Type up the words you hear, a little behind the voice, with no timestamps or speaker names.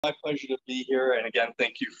My pleasure to be here. And again,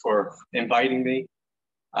 thank you for inviting me.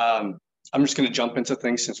 I'm just going to jump into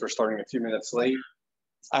things since we're starting a few minutes late.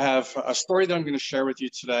 I have a story that I'm going to share with you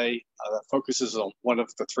today that focuses on one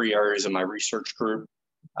of the three areas of my research group,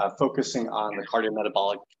 focusing on the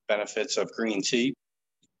cardiometabolic benefits of green tea.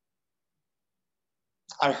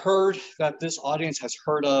 I heard that this audience has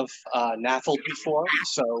heard of NAFLD before,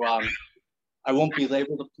 so I won't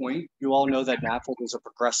belabor the point. You all know that NAFLD is a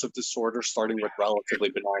progressive disorder starting with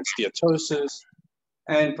relatively benign steatosis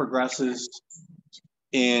and progresses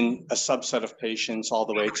in a subset of patients all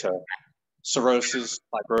the way to cirrhosis,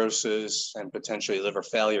 fibrosis, and potentially liver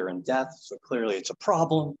failure and death. So clearly it's a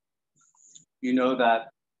problem. You know that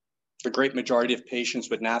the great majority of patients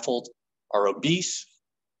with NAFLD are obese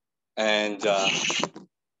and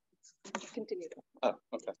continue. Oh,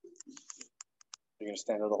 okay. You're going to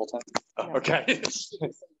stand there the whole time? Oh, okay.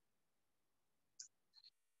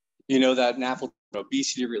 You know that NAFLD is an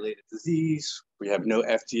obesity-related disease. We have no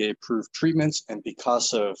FDA-approved treatments, and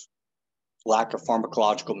because of lack of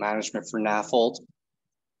pharmacological management for NAFLD,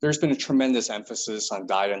 there's been a tremendous emphasis on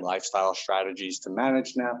diet and lifestyle strategies to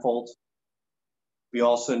manage NAFLD. We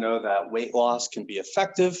also know that weight loss can be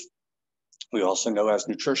effective. We also know as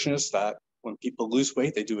nutritionists that when people lose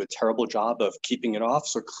weight, they do a terrible job of keeping it off.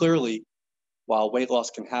 So clearly, while weight loss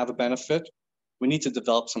can have a benefit, we need to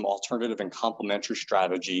develop some alternative and complementary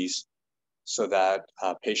strategies so that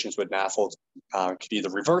patients with NAFLD could either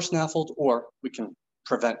reverse NAFLD or we can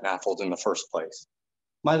prevent NAFLD in the first place.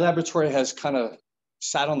 My laboratory has kind of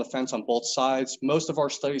sat on the fence on both sides. Most of our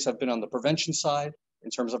studies have been on the prevention side in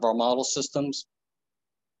terms of our model systems,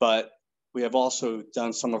 but we have also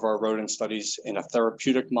done some of our rodent studies in a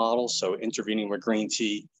therapeutic model, so intervening with green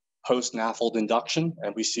tea post-NAFLD induction,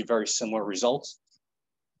 and we see very similar results.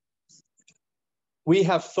 We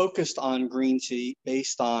have focused on green tea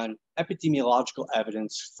based on epidemiological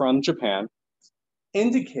evidence from Japan,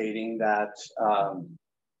 indicating that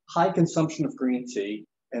high consumption of green tea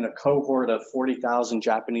in a cohort of 40,000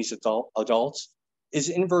 Japanese adults is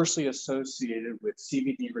inversely associated with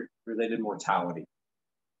CVD-related mortality.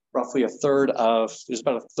 Roughly there's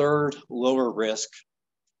about a third lower risk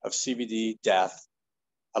of CVD death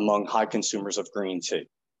among high consumers of green tea.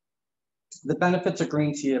 The benefits of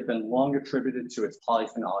green tea have been long attributed to its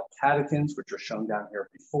polyphenolic catechins, which are shown down here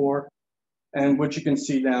before. And what you can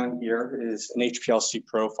see down here is an HPLC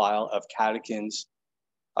profile of catechins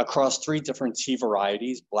across three different tea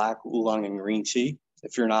varieties, black, oolong, and green tea.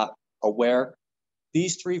 If you're not aware,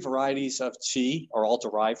 these three varieties of tea are all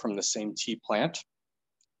derived from the same tea plant,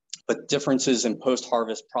 but differences in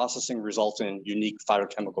post-harvest processing result in unique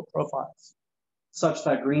phytochemical profiles, such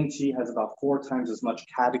that green tea has about 4 times as much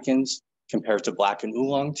catechins compared to black and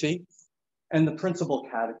oolong tea. And the principal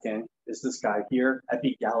catechin is this guy here,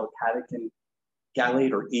 epigallocatechin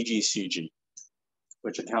gallate, or EGCG,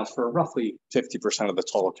 which accounts for roughly 50% of the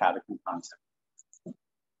total catechin content.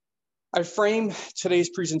 I frame today's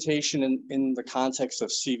presentation in the context of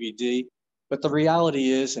CVD, but the reality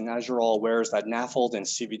is, and as you're all aware, is that NAFLD and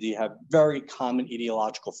CVD have very common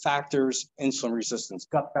etiological factors: insulin resistance,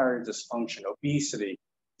 gut barrier dysfunction, obesity,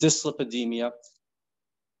 dyslipidemia.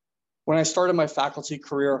 When I started my faculty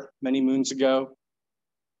career many moons ago,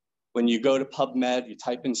 when you go to PubMed, you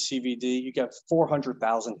type in CVD, you get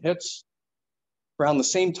 400,000 hits. Around the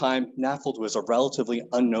same time, NAFLD was a relatively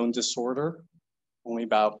unknown disorder, only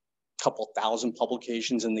about a couple thousand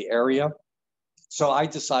publications in the area. So I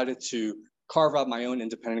decided to carve out my own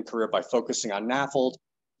independent career by focusing on NAFLD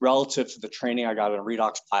relative to the training I got in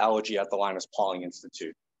redox biology at the Linus Pauling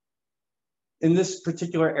Institute. In this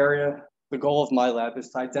particular area, the goal of my lab is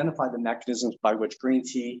to identify the mechanisms by which green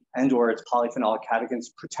tea and/or its polyphenolic catechins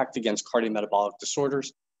protect against cardiometabolic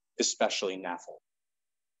disorders, especially NAFLD.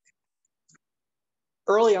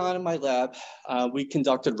 Early on in my lab, we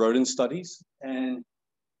conducted rodent studies, and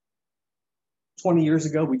 20 years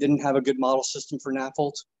ago, we didn't have a good model system for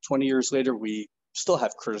NAFLD. 20 years later, we still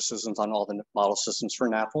have criticisms on all the model systems for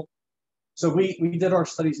NAFLD. So we did our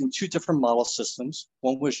studies in 2 different model systems.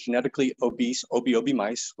 One was genetically obese OB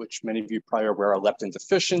mice, which many of you probably are aware are leptin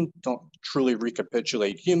deficient, don't truly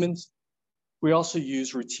recapitulate humans. We also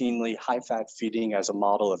use routinely high-fat feeding as a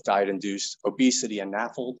model of diet-induced obesity and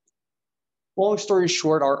NAFLD. Long story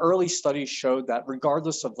short, our early studies showed that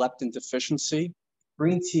regardless of leptin deficiency,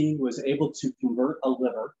 green tea was able to convert a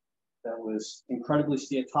liver that was incredibly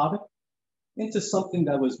steatotic into something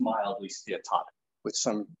that was mildly steatotic with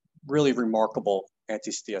some really remarkable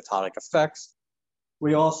anti-steatotic effects.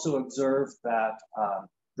 We also observed that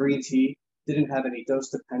green tea didn't have any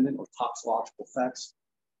dose-dependent or toxicological effects.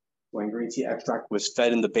 when green tea extract was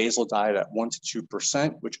fed in the basal diet at 1 to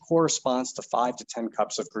 2%, which corresponds to 5 to 10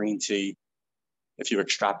 cups of green tea if you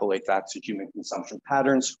extrapolate that to human consumption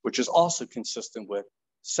patterns, which is also consistent with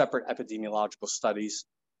separate epidemiological studies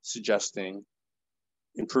suggesting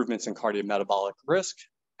improvements in cardiometabolic risk,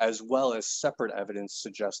 as well as separate evidence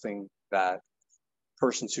suggesting that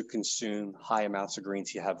persons who consume high amounts of green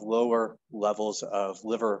tea have lower levels of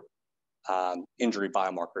liver injury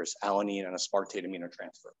biomarkers, alanine and aspartate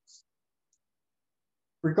aminotransferase.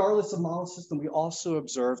 Regardless of model system, we also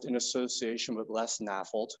observed in association with less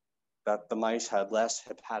NAFLD that the mice had less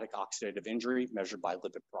hepatic oxidative injury measured by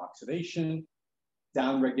lipid peroxidation,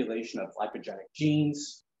 downregulation of lipogenic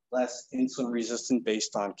genes, less insulin resistant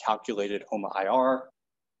based on calculated OMA-IR.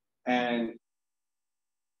 And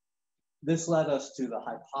this led us to the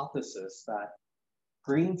hypothesis that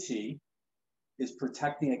green tea is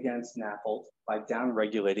protecting against NAFLD by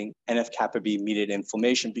downregulating NF-kappa B mediated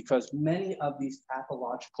inflammation, because many of these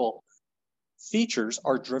pathological features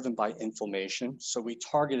are driven by inflammation. So we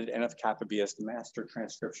targeted NF-kappa B as the master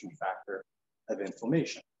transcription factor of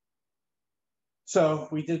inflammation. So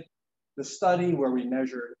we did the study where we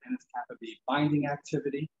measured NF-kappa B binding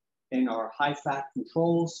activity in our high-fat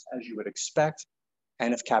controls, as you would expect.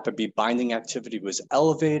 NF-kappa B binding activity was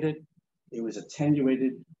elevated. It was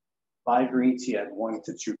attenuated by green tea at 1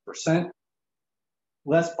 to 2%.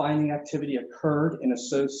 Less binding activity occurred in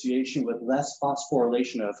association with less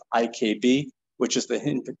phosphorylation of IKB, which is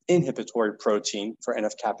the inhibitory protein for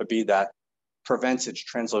NF-kappa B that prevents its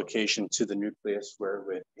translocation to the nucleus, where it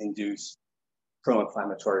would induce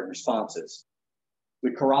pro-inflammatory responses.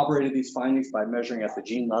 We corroborated these findings by measuring at the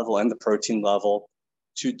gene level and the protein level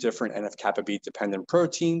 2 different NF-kappa B dependent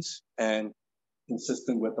proteins, and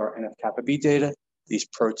consistent with our NF-kappa B data, these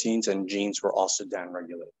proteins and genes were also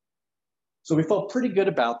downregulated. So we felt pretty good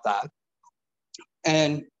about that.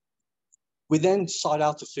 And we then sought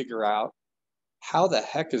out to figure out how the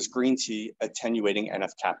heck is green tea attenuating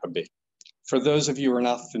NF-kappa B? For those of you who are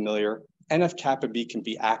not familiar, NF-kappa B can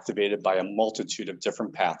be activated by a multitude of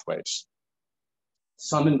different pathways.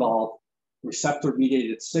 Some involve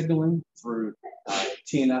receptor-mediated signaling through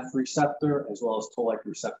TNF receptor, as well as toll-like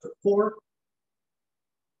receptor 4.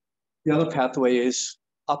 The other pathway is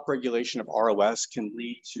upregulation of ROS can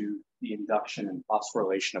lead to the induction and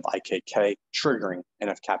phosphorylation of IKK, triggering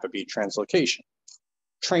NF-kappa B translocation.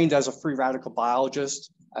 Trained as a free radical biologist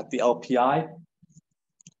at the LPI,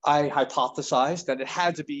 I hypothesized that it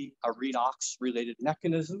had to be a redox-related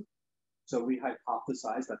mechanism. So we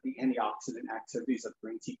hypothesized that the antioxidant activities of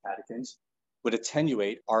green tea catechins would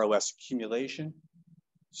attenuate ROS accumulation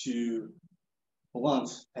to blunt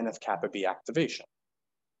NF-kappa B activation.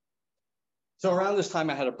 So around this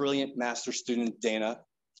time, I had a brilliant master student, Dana,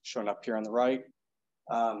 shown up here on the right.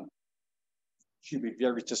 She'd be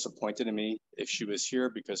very disappointed in me if she was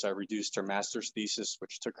here, because I reduced her master's thesis,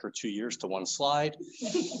 which took her 2 years, to 1 slide.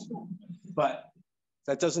 But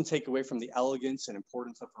that doesn't take away from the elegance and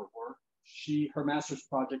importance of her work. Her master's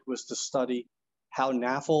project was to study how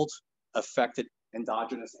NAFLD affected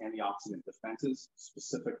endogenous antioxidant defenses,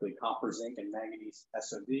 specifically copper, zinc, and manganese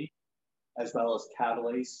SOD, as well as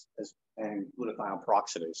catalase and glutathione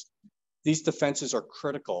peroxidase. These defenses are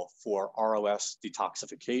critical for ROS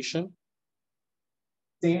detoxification.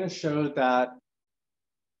 Dana showed that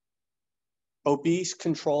obese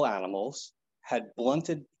control animals had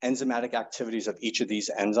blunted enzymatic activities of each of these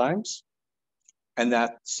enzymes, and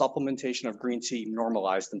that supplementation of green tea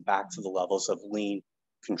normalized them back to the levels of lean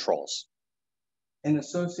controls. In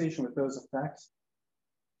association with those effects,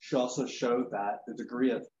 she also showed that the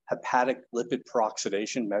degree of hepatic lipid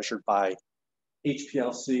peroxidation measured by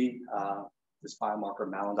HPLC, this biomarker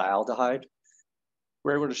malondialdehyde,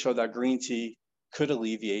 we're able to show that green tea could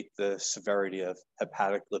alleviate the severity of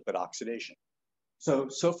hepatic lipid oxidation. So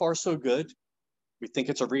far so good. We think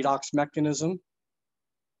it's a redox mechanism.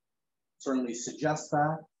 Certainly suggests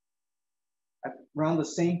that. Around the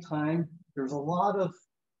same time, there's a lot of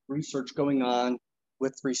research going on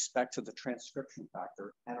with respect to the transcription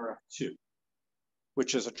factor, NRF2,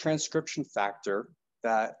 which is a transcription factor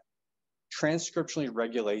that transcriptionally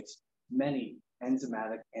regulates many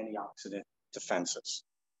enzymatic antioxidant defenses.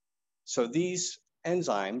 So these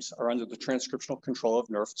enzymes are under the transcriptional control of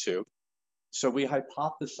NRF2. So we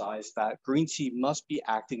hypothesized that green tea must be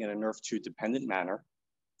acting in a NRF2 dependent manner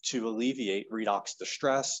to alleviate redox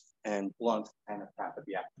distress and blunt NF-kappa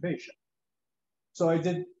B activation. So I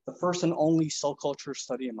did the first and only cell culture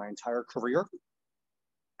study in my entire career.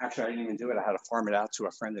 Actually, I didn't even do it. I had to farm it out to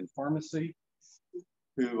a friend in pharmacy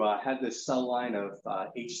who had this cell line of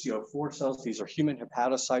HCO4 cells. These are human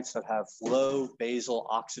hepatocytes that have low basal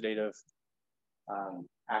oxidative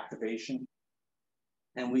activation.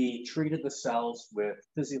 And we treated the cells with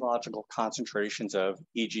physiological concentrations of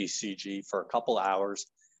EGCG for a couple hours,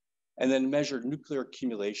 and then measured nuclear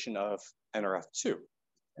accumulation of NRF2.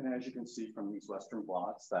 And as you can see from these Western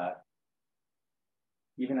blots, that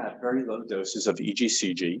even at very low doses of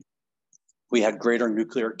EGCG, we had greater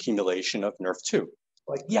nuclear accumulation of NRF2.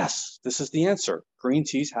 Like, yes, this is the answer. Green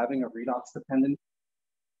tea is having a redox-dependent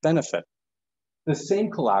benefit. The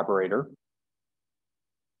same collaborator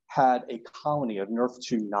had a colony of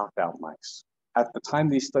NRF2 knockout mice. At the time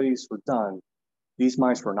these studies were done, these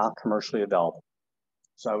mice were not commercially available.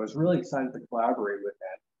 So I was really excited to collaborate with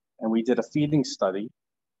them. And we did a feeding study,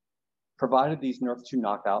 provided these NRF2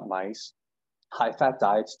 knockout mice high-fat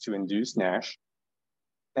diets to induce NASH,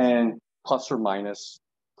 and plus or minus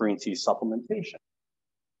green tea supplementation.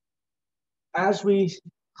 As we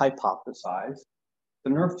hypothesized, the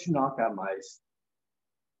NRF2 knockout mice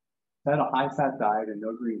that had a high-fat diet and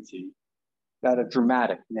no green tea, that had a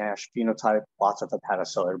dramatic NASH phenotype, lots of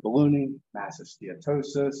hepatocellular ballooning, massive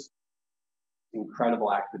steatosis,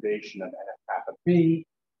 incredible activation of NF-kappa B,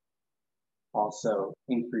 also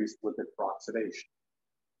increased lipid peroxidation,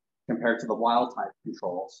 compared to the wild-type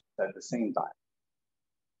controls that had the same diet.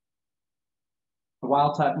 The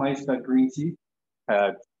wild-type mice fed green tea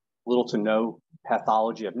had little to no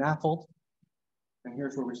pathology of NAFLD, and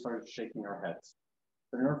here's where we started shaking our heads.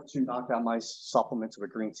 The NRF2 knockout mice supplements of a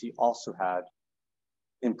green tea also had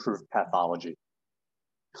improved pathology.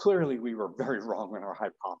 Clearly, we were very wrong in our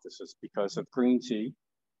hypothesis, because if green tea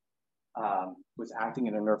was acting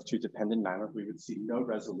in a NRF2 dependent manner, we would see no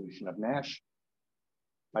resolution of NASH.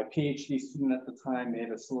 My PhD student at the time,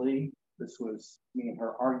 Mavis Lee, this was me and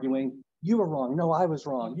her arguing. You were wrong. No, I was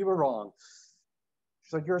wrong. You were wrong.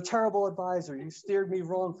 She's like, you're a terrible advisor. You steered me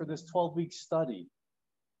wrong for this 12-week study.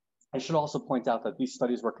 I should also point out that these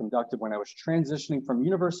studies were conducted when I was transitioning from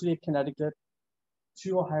University of Connecticut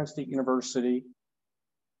to Ohio State University.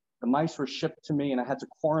 The mice were shipped to me and I had to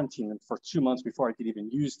quarantine them for 2 months before I could even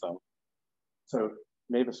use them. So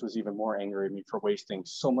Mavis was even more angry at me for wasting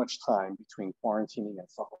so much time between quarantining and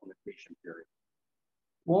supplementation period.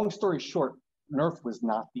 Long story short, NERF was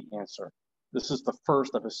not the answer. This is the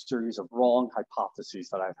first of a series of wrong hypotheses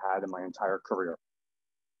that I've had in my entire career.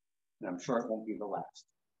 And I'm sure it won't be the last.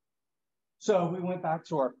 So we went back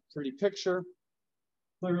to our pretty picture.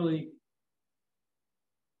 Clearly,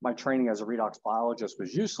 my training as a redox biologist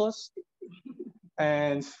was useless.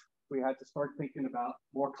 And we had to start thinking about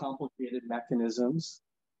more complicated mechanisms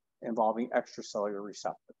involving extracellular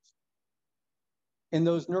receptors. In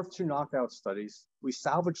those NRF2 knockout studies, we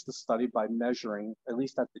salvaged the study by measuring, at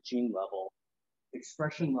least at the gene level,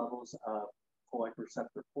 expression levels of toll-like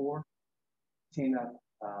receptor 4, TNF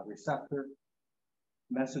receptor,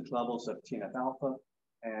 message levels of TNF alpha,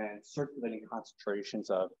 and circulating concentrations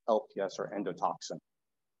of LPS or endotoxin.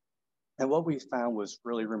 And what we found was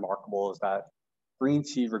really remarkable is that green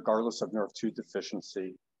tea, regardless of NRF2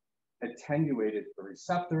 deficiency, attenuated the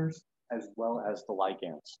receptors as well as the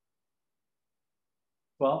ligands.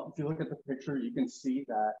 Well, if you look at the picture, you can see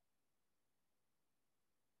that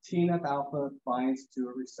TNF alpha binds to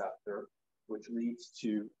a receptor, which leads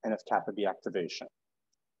to NF-kappa B activation.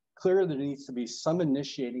 Clearly, there needs to be some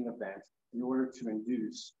initiating event in order to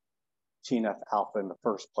induce TNF alpha in the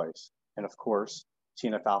first place. And of course,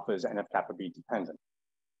 TNF alpha is NF-kappa B dependent.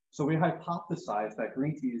 So we hypothesized that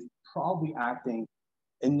green tea is probably acting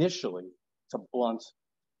initially to blunt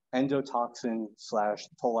endotoxin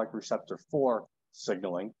 / toll-like receptor 4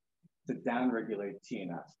 signaling to downregulate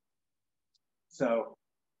TNF. So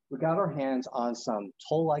we got our hands on some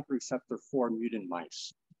toll-like receptor 4 mutant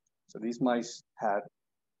mice. So these mice had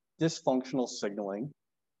dysfunctional signaling.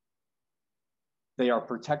 They are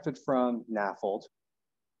protected from NAFLD.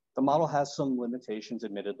 The model has some limitations,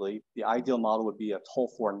 admittedly. The ideal model would be a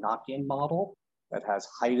TOL4 knock-in model that has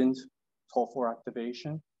heightened TOL4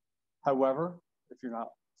 activation. However, if you're not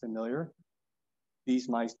familiar, these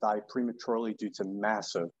mice died prematurely due to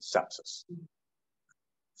massive sepsis.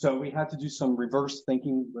 So we had to do some reverse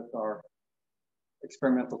thinking with our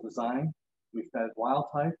experimental design. We fed wild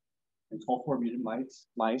type and TOL4 mutant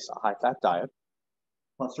mice a high-fat diet,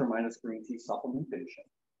 plus or minus green tea supplementation.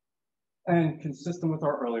 And consistent with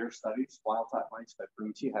our earlier studies, wild-type mice fed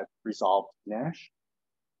green tea had resolved NASH.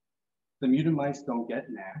 The mutant mice don't get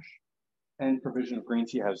NASH, and provision of green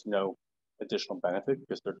tea has no additional benefit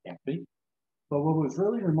because there can't be. But what was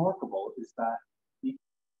really remarkable is that the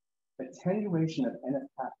attenuation of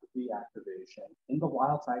NF-kappa B activation in the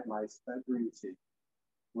wild-type mice fed green tea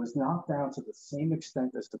was knocked down to the same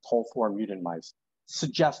extent as the TOL4 mutant mice,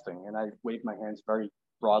 suggesting, and I wave my hands very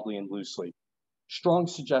broadly and loosely, strong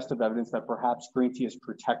suggestive evidence that perhaps green tea is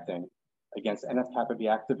protecting against NF-kappa B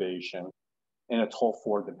activation in a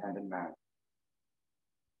Toll-4 dependent manner.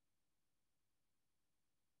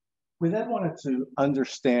 We then wanted to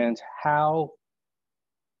understand how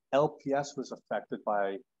LPS was affected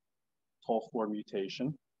by Toll-4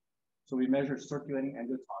 mutation. So we measured circulating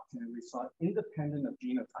endotoxin, and we saw, independent of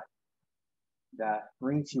genotype, that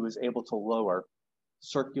green tea was able to lower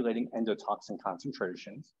circulating endotoxin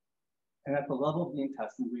concentrations. And at the level of the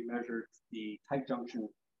intestine, we measured the tight junction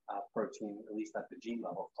protein, at least at the gene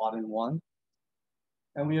level, claudin-1.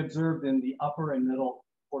 And we observed in the upper and middle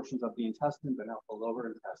portions of the intestine, but not the lower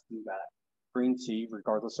intestine, that green tea,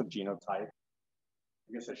 regardless of genotype,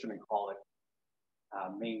 I guess I shouldn't call it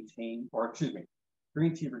green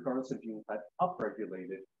tea, regardless of genotype,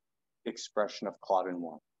 upregulated expression of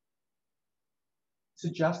claudin-1,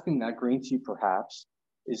 suggesting that green tea perhaps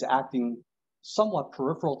is acting somewhat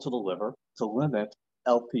peripheral to the liver to limit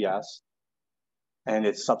LPS and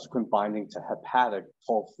its subsequent binding to hepatic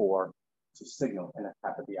Toll-4 to signal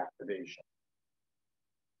NF-kappa B activation.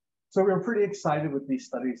 So we were pretty excited with these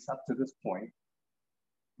studies up to this point.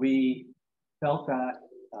 We felt that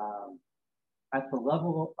at the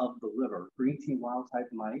level of the liver, green tea wild-type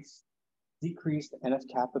mice decreased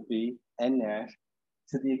NF-kappa B and NASH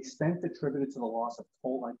to the extent attributed to the loss of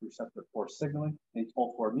toll-like receptor 4 signaling in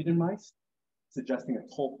Toll-4 mutant mice, suggesting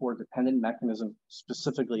a Toll-4 dependent mechanism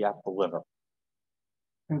specifically at the liver.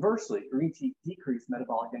 Conversely, green tea decreased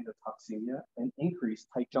metabolic endotoxemia and increased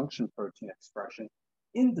tight junction protein expression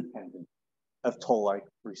independent of toll-like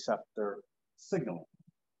receptor signaling.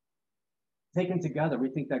 Taken together, we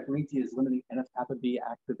think that green tea is limiting NF-kappa B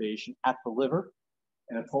activation at the liver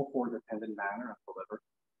in a Toll-4 dependent manner at the liver,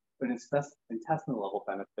 but intestinal level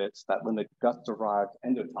benefits that limit gut-derived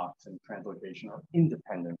endotoxin translocation are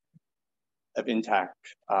independent of intact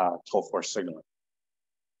Toll-4 signaling.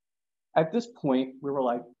 At this point, we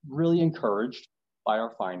were really encouraged by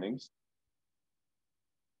our findings.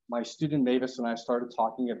 My student Mavis and I started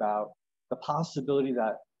talking about the possibility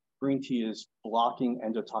that green tea is blocking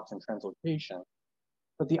endotoxin translocation.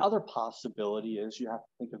 But the other possibility is you have to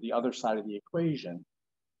think of the other side of the equation.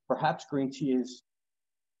 Perhaps green tea is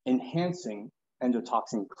enhancing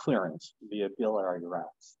endotoxin clearance via biliary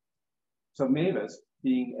routes. So Mavis,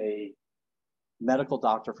 being a medical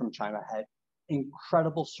doctor from China, had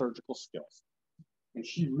incredible surgical skills. And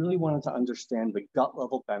she really wanted to understand the gut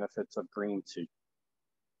level benefits of green tea.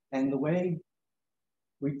 And the way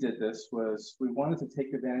we did this was we wanted to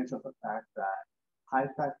take advantage of the fact that high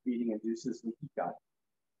fat feeding induces leaky gut.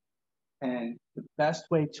 And the best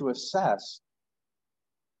way to assess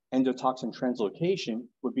endotoxin translocation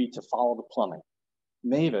would be to follow the plumbing.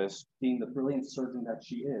 Mavis, being the brilliant surgeon that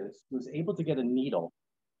she is, was able to get a needle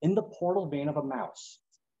in the portal vein of a mouse.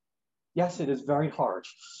 Yes, it is very hard.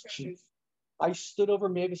 I stood over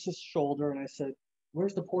Mavis's shoulder and I said,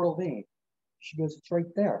 "Where's the portal vein?" She goes, "It's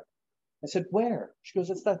right there." I said, "Where?" She goes,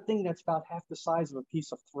 "It's that thing that's about half the size of a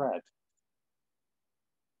piece of thread."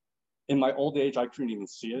 In my old age, I couldn't even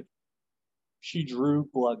see it. She drew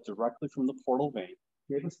blood directly from the portal vein,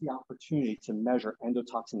 gave us the opportunity to measure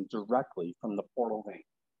endotoxin directly from the portal vein.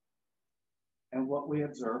 And what we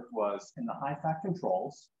observed was in the high fat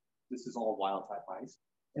controls, this is all wild type mice,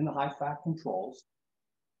 in the high fat controls,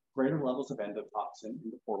 greater levels of endotoxin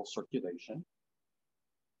in the portal circulation.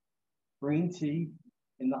 Green tea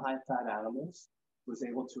in the high fat animals was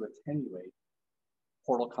able to attenuate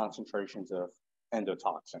portal concentrations of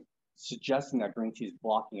endotoxin, suggesting that green tea is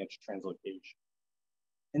blocking its translocation.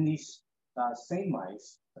 In these same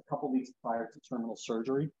mice, a couple weeks prior to terminal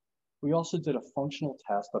surgery, we also did a functional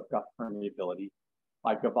test of gut permeability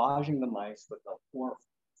by gavaging the mice with a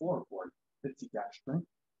fluorophore 50-dextrin.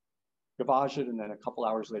 Gavage it, and then a couple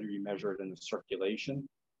hours later, you measure it in the circulation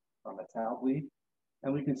from a towel bleed.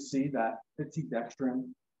 And we can see that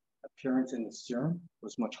 50-dextrin appearance in the serum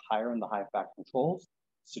was much higher in the high fat controls,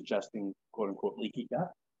 suggesting quote unquote leaky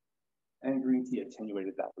gut. And green tea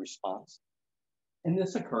attenuated that response. And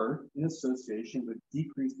this occurred in association with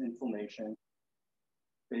decreased inflammation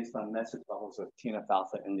based on message levels of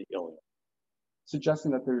TNF-alpha in the ileum,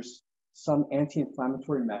 suggesting that there's some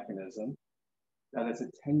anti-inflammatory mechanism that is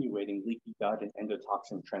attenuating leaky gut and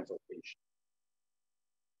endotoxin translocation.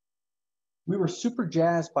 We were super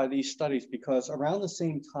jazzed by these studies because around the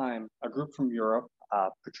same time, a group from Europe,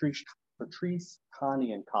 Patrice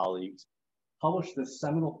Connie and colleagues, published this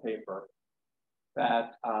seminal paper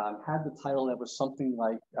that had the title that was something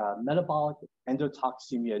like Metabolic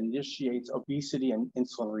Endotoxemia Initiates Obesity and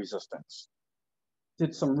Insulin Resistance.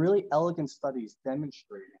 Did some really elegant studies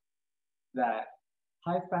demonstrating that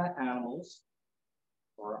high-fat animals,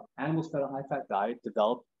 or animals fed a high-fat diet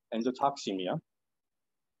develop endotoxemia.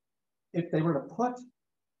 If they were to put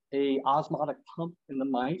a osmotic pump in the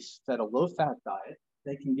mice fed a low-fat diet,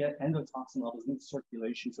 they can get endotoxin levels in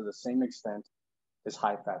circulation to the same extent as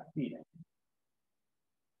high-fat feeding.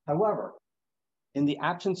 However, in the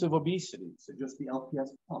absence of obesity, so just the LPS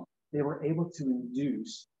pump, they were able to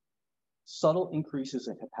induce subtle increases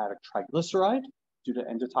in hepatic triglyceride due to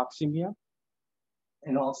endotoxemia,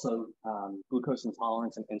 and also glucose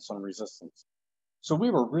intolerance and insulin resistance. So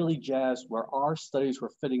we were really jazzed where our studies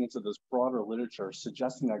were fitting into this broader literature,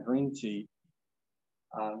 suggesting that green tea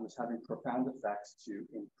was having profound effects to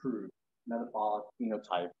improve metabolic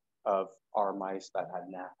phenotype of our mice that had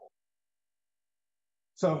NASH.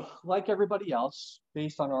 So like everybody else,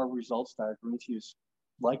 based on our results that green tea is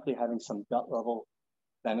likely having some gut level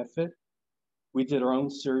benefit, we did our own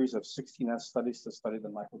series of 16S studies to study the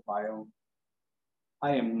microbiome.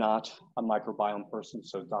 I am not a microbiome person,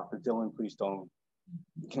 so Dr. Dillon, please don't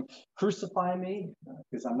crucify me,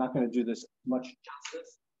 because I'm not going to do this much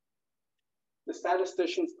justice. The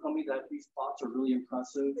statisticians tell me that these plots are really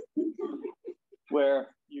impressive, where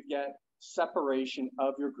you get separation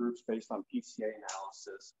of your groups based on PCA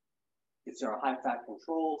analysis. It's our high-fat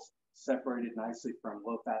controls separated nicely from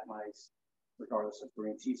low-fat mice, regardless of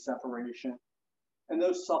green tea separation. And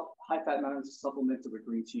those high-fat mice supplemented with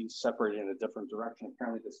green tea separated in a different direction.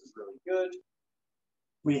 Apparently, this is really good.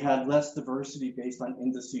 We had less diversity based on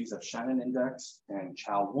indices of Shannon index and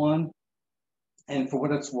Chow-1. And for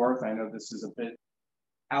what it's worth, I know this is a bit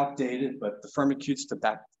outdated, but the Firmicutes to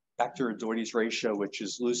bacteroides ratio, which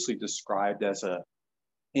is loosely described as an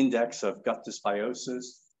index of gut dysbiosis,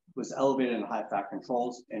 was elevated in high-fat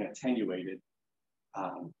controls and attenuated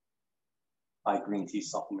by green tea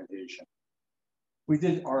supplementation. We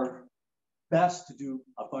did our best to do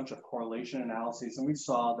a bunch of correlation analyses, and we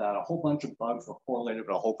saw that a whole bunch of bugs were correlated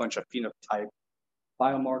with a whole bunch of phenotype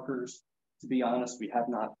biomarkers. To be honest, we have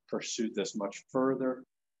not pursued this much further,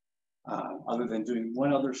 other than doing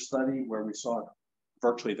one other study where we saw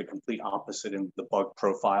virtually the complete opposite in the bug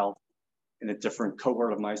profile in a different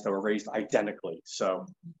cohort of mice that were raised identically. So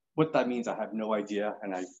what that means, I have no idea,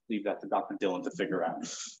 and I leave that to Dr. Dillon to figure out.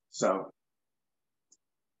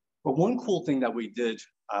 But one cool thing that we did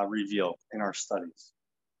reveal in our studies,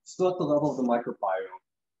 still at the level of the microbiome,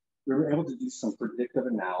 we were able to do some predictive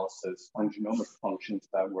analysis on genomic functions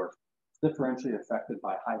that were differentially affected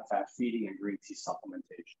by high-fat feeding and green tea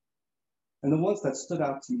supplementation. And the ones that stood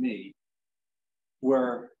out to me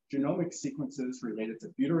were genomic sequences related to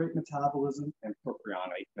butyrate metabolism and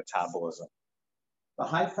propionate metabolism. The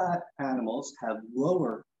high-fat animals had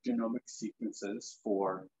lower genomic sequences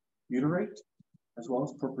for butyrate as well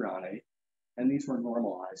as propionate, and these were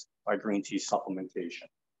normalized by green tea supplementation.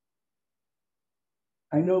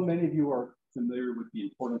 I know many of you are familiar with the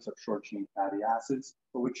importance of short-chain fatty acids,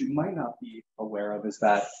 but what you might not be aware of is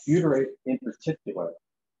that butyrate in particular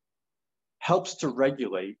helps to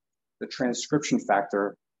regulate the transcription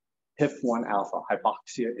factor HIF1 alpha,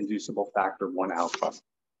 hypoxia-inducible factor 1 alpha.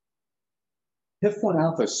 HIF1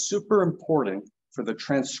 alpha is super important for the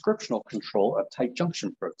transcriptional control of tight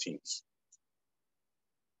junction proteins.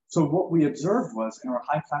 So what we observed was in our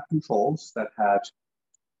high-fat controls that had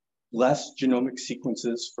less genomic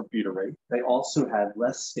sequences for butyrate, they also had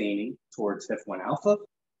less staining towards HIF1 alpha,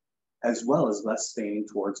 as well as less staining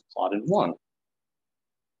towards claudin 1.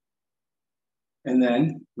 And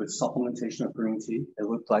then with supplementation of green tea, it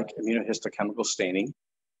looked like immunohistochemical staining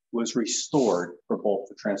was restored for both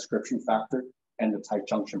the transcription factor and the tight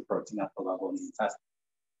junction protein at the level of the intestine.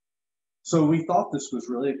 So we thought this was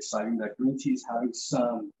really exciting that green tea is having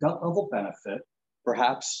some gut level benefit,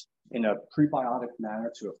 perhaps in a prebiotic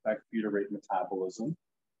manner to affect butyrate metabolism,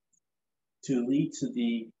 to lead to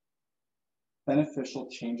the beneficial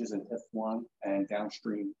changes in HIF1 and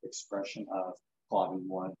downstream expression of claudin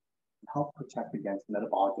 1, and help protect against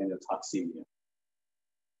metabolic endotoxemia.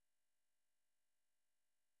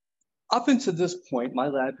 Up until this point, my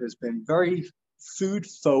lab has been very food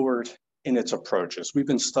forward in its approaches. We've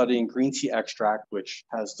been studying green tea extract, which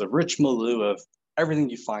has the rich milieu of everything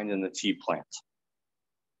you find in the tea plant.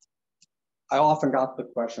 I often got the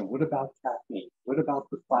question, what about caffeine? What about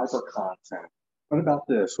the fiber content? What about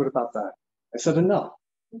this? What about that? I said, enough.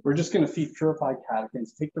 We're just going to feed purified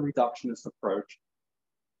catechins, take the reductionist approach,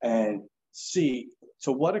 and see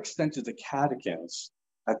to what extent do the catechins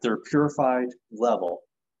at their purified level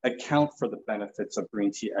account for the benefits of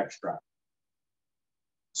green tea extract.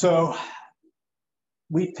 So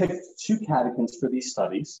we picked 2 catechins for these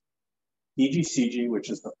studies, EGCG, which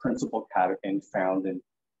is the principal catechin found in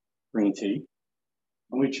green tea,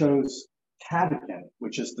 and we chose catechin,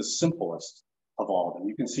 which is the simplest of all of them.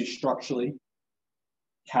 You can see structurally,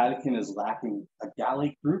 catechin is lacking a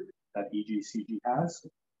gallate group that EGCG has.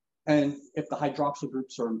 And if the hydroxyl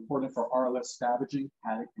groups are important for RLS scavenging,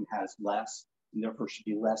 catechin has less, and therefore should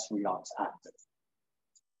be less redox active.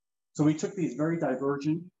 So we took these very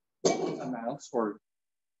divergent amounts or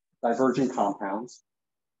divergent compounds,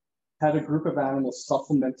 had a group of animals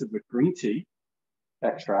supplemented with green tea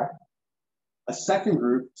extract, a second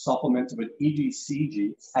group supplemented with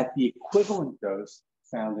EGCG at the equivalent dose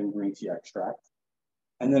found in green tea extract,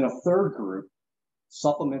 and then a third group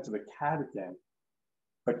supplemented with catechin.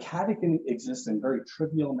 But catechin exists in very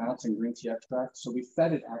trivial amounts in green tea extract, so we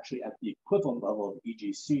fed it actually at the equivalent level of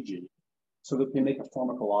EGCG so that we can make a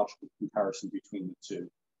pharmacological comparison between the two,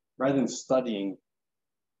 rather than studying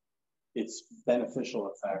its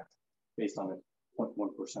beneficial effect based on a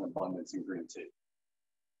 0.1% abundance in green tea.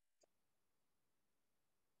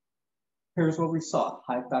 Here's what we saw.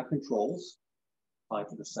 High fat controls, 5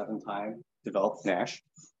 to the 7 time developed NASH.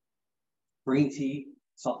 Green tea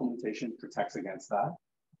supplementation protects against that.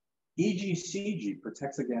 EGCG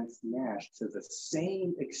protects against NASH to the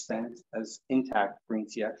same extent as intact green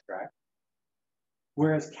tea extract,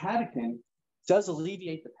 whereas catechin does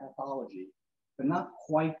alleviate the pathology, but not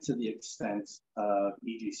quite to the extent of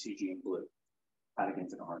EGCG in blue,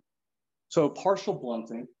 catechin's in orange. So partial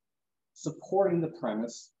blunting, supporting the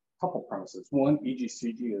premise, couple premises. One,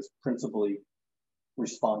 EGCG is principally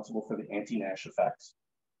responsible for the anti-NASH effects,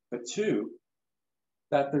 but two,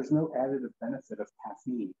 that there's no additive benefit of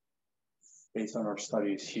caffeine based on our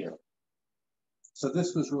studies here. So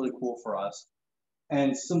this was really cool for us.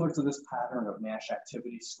 And similar to this pattern of NASH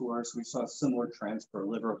activity scores, we saw similar trends for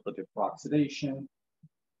liver lipid peroxidation,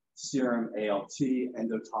 serum ALT,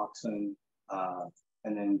 endotoxin,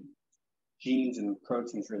 and then genes and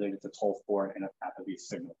proteins related to TOL4 and NF-kappa B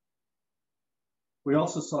signal. We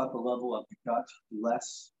also saw at the level of the gut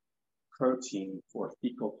less protein for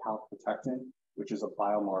fecal calprotectin, which is a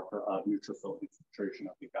biomarker of neutrophil infiltration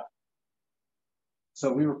of the gut.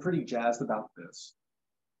 So we were pretty jazzed about this.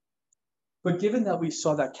 But given that we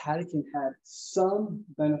saw that catechin had some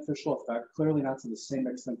beneficial effect, clearly not to the same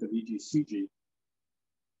extent of EGCG,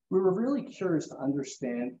 we were really curious to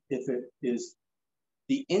understand if it is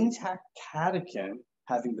the intact catechin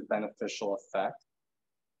having the beneficial effect,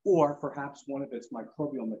 or perhaps one of its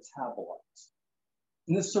microbial metabolites.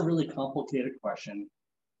 And this is a really complicated question.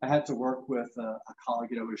 I had to work with a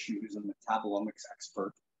colleague at OSU who's a metabolomics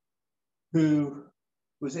expert who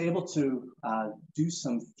was able to do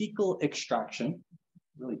some fecal extraction,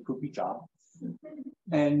 really poopy job,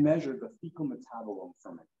 and measure the fecal metabolome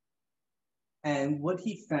from it. And what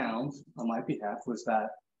he found on my behalf was that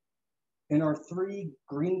in our 3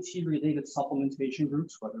 green tea related supplementation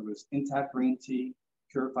groups, whether it was intact green tea,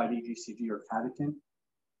 purified EGCG, or catechin,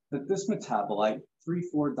 that this metabolite,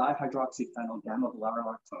 3,4-dihydroxyphenyl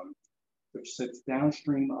gamma-valerolactone, which sits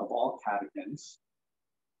downstream of all catechins,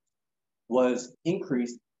 was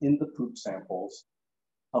increased in the poop samples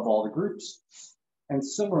of all the groups. And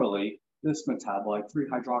similarly, this metabolite,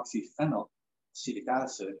 3-hydroxyphenyl acetic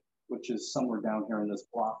acid, which is somewhere down here in this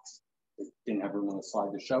box, I didn't have room on the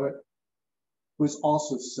slide to show it, was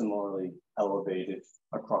also similarly elevated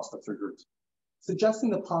across the 3 groups, suggesting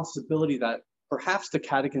the possibility that perhaps the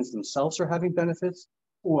catechins themselves are having benefits,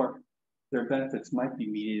 or their benefits might be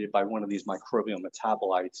mediated by one of these microbial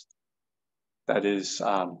metabolites that is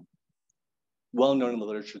well known in the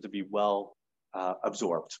literature to be well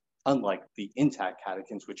absorbed, unlike the intact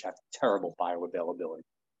catechins, which have terrible bioavailability.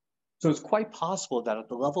 So it's quite possible that at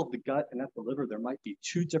the level of the gut and at the liver, there might be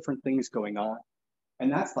 2 different things going on.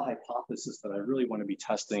 And that's the hypothesis that I really want to be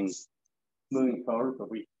testing moving forward, but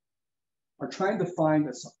we are trying to find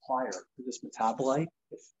a supplier for this metabolite.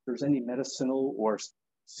 If there's any medicinal or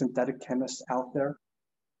synthetic chemists out there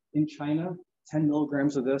in China, 10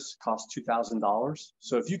 milligrams of this costs $2,000.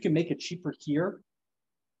 So if you can make it cheaper here,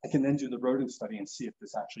 I can then do the rodent study and see if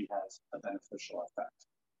this actually has a beneficial effect.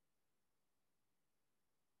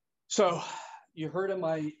 So you heard in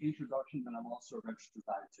my introduction that I'm also a registered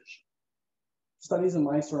dietitian. Studies in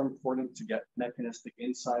mice are important to get mechanistic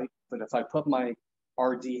insight, but if I put my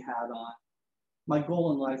RD hat on, my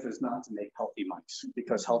goal in life is not to make healthy mice,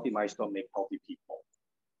 because healthy mice don't make healthy people.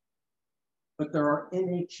 But there are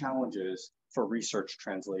innate challenges for research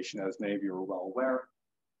translation, as many of you are well aware.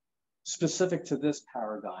 Specific to this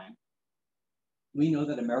paradigm, we know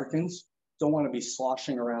that Americans don't want to be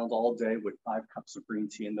sloshing around all day with 5 cups of green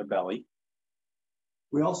tea in their belly.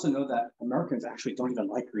 We also know that Americans actually don't even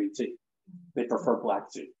like green tea. They prefer black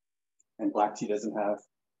tea. And black tea doesn't have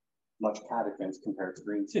much catechins compared to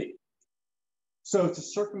green tea. So to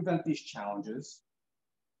circumvent these challenges,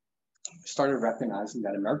 started recognizing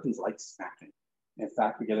that Americans like snacking. In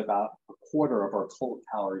fact, we get about a quarter of our total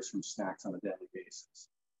calories from snacks on a daily basis.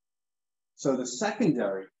 So the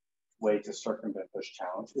secondary way to circumvent this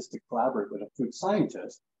challenge is to collaborate with a food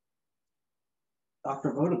scientist.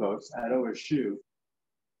 Dr. Vodovos at OSU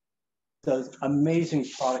does amazing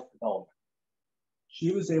product development.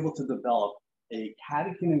 She was able to develop a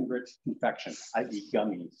catechin-enriched confection, i.e.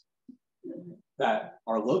 gummies, that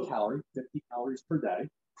are low calorie, 50 calories per day,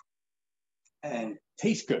 and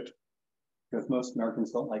taste good, because most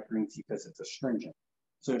Americans don't like green tea because it's astringent.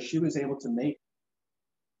 So she was able to make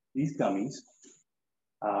these gummies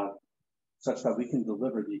such that we can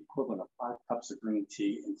deliver the equivalent of 5 cups of green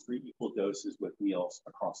tea in 3 equal doses with meals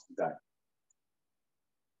across the day.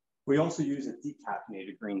 We also use a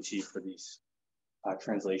decaffeinated green tea for these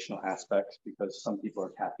translational aspects because some people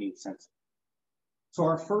are caffeine sensitive. So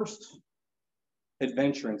our first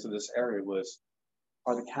adventure into this area was,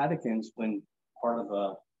 are the catechins, when part of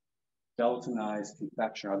a gelatinized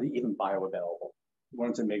confection, are they even bioavailable? We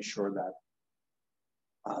wanted to make sure that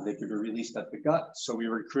they could be released at the gut. So we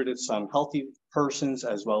recruited some healthy persons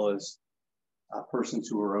as well as persons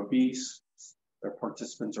who were obese. Their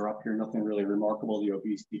participants are up here, nothing really remarkable. The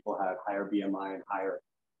obese people had higher BMI and higher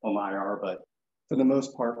OMIR, but for the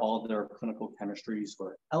most part, all of their clinical chemistries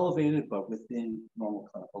were elevated, but within normal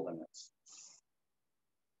clinical limits.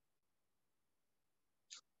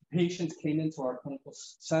 Patients came into our clinical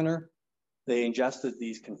center. They ingested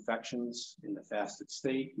these confections in the fasted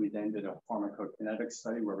state. We then did a pharmacokinetic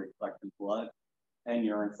study where we collected blood and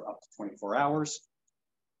urine for up to 24 hours.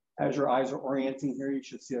 As your eyes are orienting here, you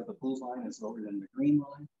should see that the blue line is lower than the green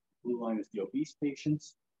line. The blue line is the obese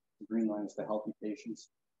patients. The green line is the healthy patients.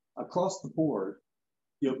 Across the board,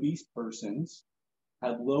 the obese persons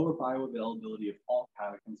had lower bioavailability of all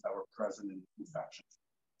catechins that were present in the confection.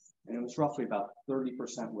 And it was roughly about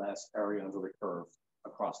 30% less area under the curve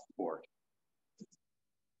across the board.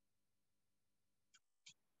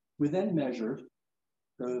 We then measured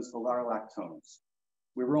those valeriolactones.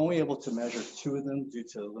 We were only able to measure 2 of them due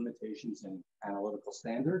to limitations in analytical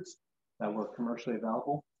standards that were commercially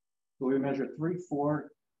available. So we measured 3,4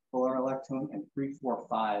 valeriolactone and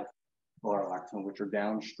 3,4,5 valeriolactone, which are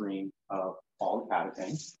downstream of all the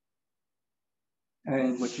catechins.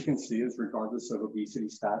 And what you can see is, regardless of obesity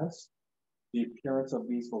status, the appearance of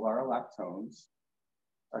these valeriolactones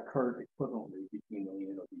occurred equivalently between the lean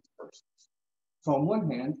and obese persons. So on one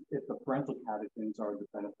hand, if the parental catechins are the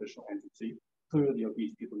beneficial entity, clearly the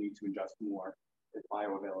obese people need to ingest more if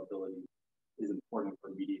bioavailability is important for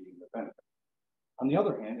mediating the benefit. On the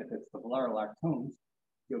other hand, if it's the valeriolactones,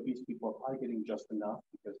 the obese people are probably getting just enough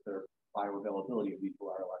because their bioavailability of these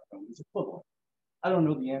valeriolactones is equivalent. I don't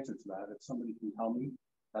know the answer to that. If somebody can tell me,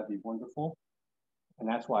 that'd be wonderful. And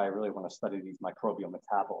that's why I really want to study these microbial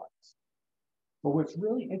metabolites. But what's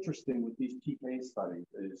really interesting with these PK studies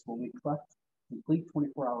is when we collect complete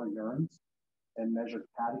 24-hour urines and measure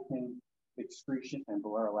catechin excretion and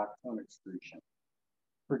valeriolactone excretion,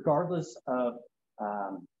 regardless of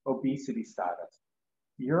obesity status,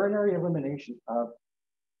 the urinary elimination of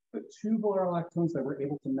the 2 valeriolactones that we're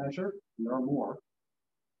able to measure, and there are more,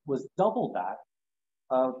 was double that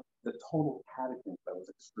of the total catechins that was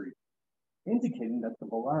excreted, indicating that the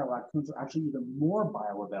valeriolactones are actually even more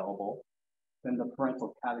bioavailable than the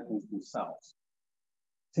parental catechins themselves.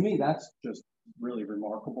 To me, that's just really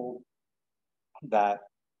remarkable that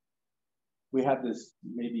we have this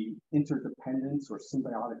maybe interdependence or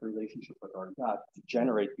symbiotic relationship with our gut to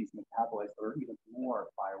generate these metabolites that are even more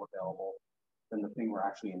bioavailable than the thing we're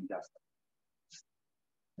actually ingesting.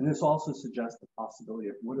 And this also suggests the possibility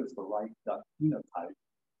of what is the right gut phenotype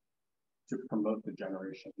to promote the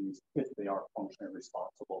generation of these if they are functionally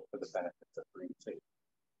responsible for the benefits of green tea.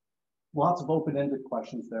 Lots of open-ended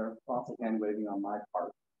questions there, lots of hand-waving on my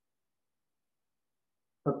part.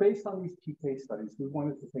 But based on these PK studies, we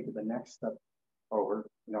wanted to take the next step forward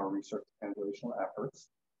in our research translational efforts.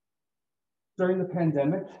 During the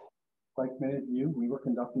pandemic, like many of you, we were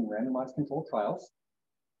conducting randomized controlled trials.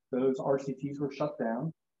 Those RCTs were shut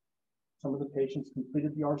down. Some of the patients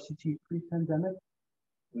completed the RCT pre-pandemic.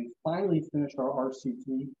 We finally finished our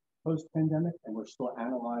RCT post-pandemic, and we're still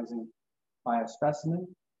analyzing by a specimen,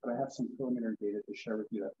 but I have some preliminary data to share with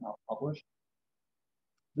you that's not published.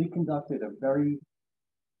 We conducted a very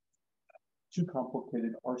too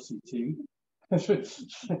complicated RCT.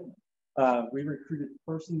 We recruited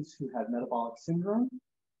persons who had metabolic syndrome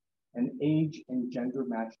and age and gender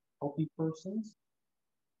matched healthy persons.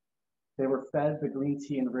 They were fed the green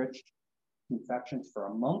tea enriched confections for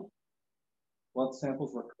a month. Blood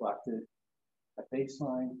samples were collected at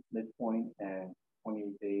baseline, midpoint, and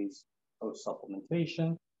 28 days post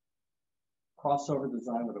supplementation. crossover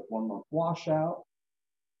design with a 1-month washout,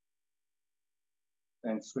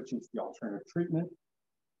 and switching to the alternative treatment.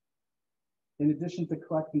 In addition to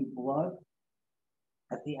collecting blood,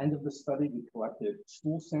 at the end of the study, we collected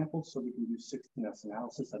stool samples so we can do 16S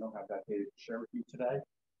analysis. I don't have that data to share with you today.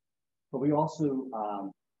 But we also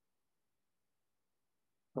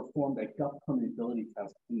performed a gut permeability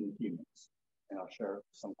test in the humans. And I'll share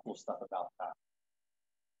some cool stuff about that.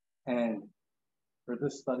 And for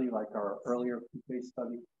this study, like our earlier PK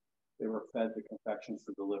study, they were fed the confections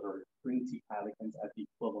to deliver green tea catechins at the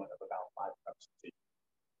equivalent of about 5 cups of tea.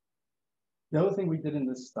 The other thing we did in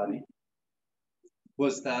this study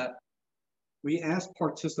was that we asked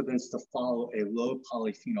participants to follow a low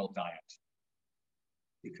polyphenol diet.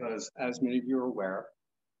 Because as many of you are aware,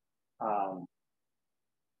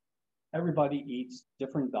 everybody eats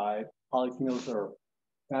different diet. Polyphenols are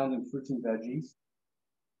found in fruits and veggies.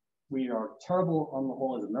 We are terrible on the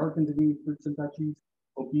whole as Americans at eating fruits and veggies.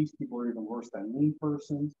 Obese people are even worse than lean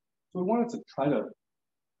persons. So we wanted to try to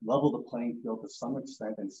level the playing field to some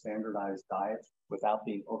extent and standardize diets without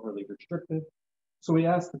being overly restrictive. So we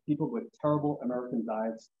asked the people with terrible American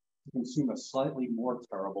diets to consume a slightly more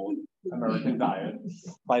terrible American diet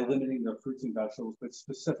by limiting their fruits and vegetables, but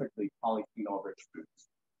specifically polyphenol-rich foods.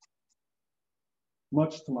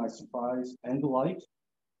 Much to my surprise and delight,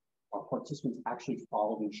 our participants actually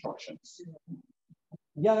followed instructions.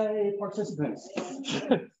 Yay, participants!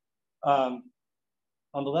 On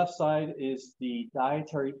the left side is the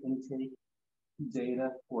dietary intake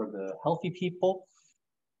data for the healthy people.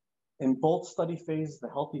 In both study phases, the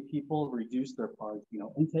healthy people reduced their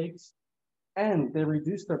polyphenol intakes, and they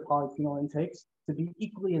reduced their polyphenol intakes to be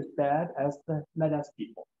equally as bad as the Med-S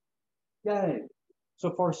people. Yay!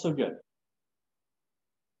 So far, so good.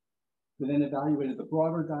 We then evaluated the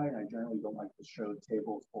broader diet. I generally don't like to show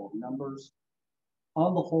tables full of numbers.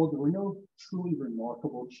 On the whole, there were no truly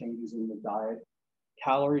remarkable changes in the diet.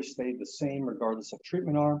 Calories stayed the same regardless of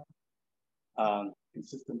treatment arm,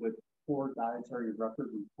 consistent with poor dietary record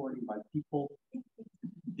reporting by people.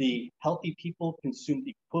 The healthy people consumed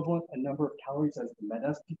the equivalent a number of calories as the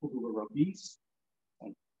Med-S people who were obese.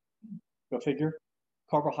 Go figure.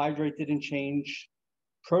 Carbohydrate didn't change.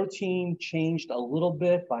 Protein changed a little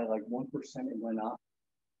bit by like 1%. It went up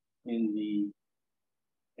in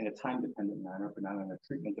a time-dependent manner, but not in a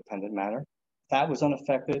treatment-dependent manner. Fat was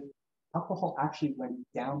unaffected. Alcohol actually went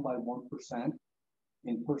down by 1%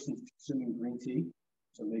 in persons consuming green tea.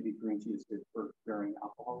 So maybe green tea is good for curing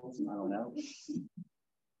alcoholism, I don't know.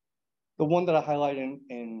 The one that I highlight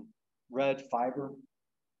in red, fiber,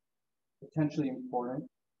 potentially important.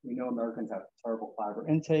 We know Americans have terrible fiber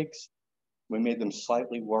intakes. We made them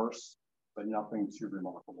slightly worse, but nothing too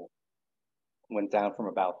remarkable. Went down from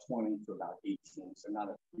about 20 to about 18, so not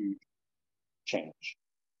a huge change.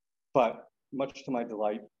 But much to my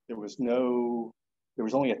delight, there was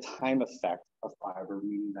only a time effect of fiber,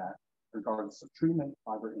 meaning that regardless of treatment,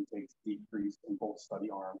 fiber intakes decreased in both study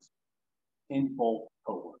arms, in both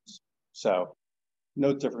cohorts. So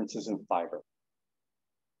no differences in fiber.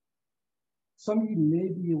 Some of you may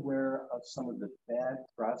be aware of some of the bad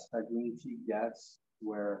press that green tea gets,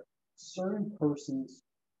 where certain persons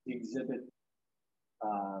exhibit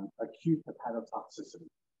acute hepatotoxicity.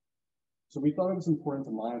 So we thought it was important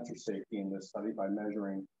to monitor safety in this study by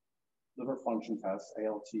measuring liver function tests,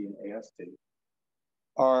 ALT and AST.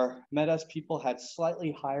 Our Med-S people had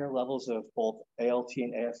slightly higher levels of both ALT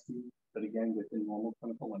and AST, but again, within normal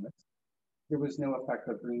clinical limits. There was no effect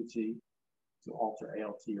of green tea to alter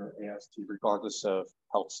ALT or AST, regardless of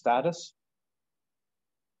health status.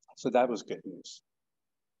 So that was good news.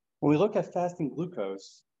 When we look at fasting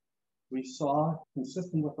glucose, we saw,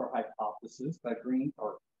 consistent with our hypothesis, that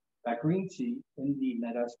green tea in the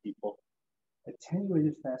Med-S people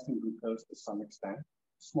attenuated fasting glucose to some extent,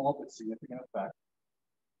 small but significant effect.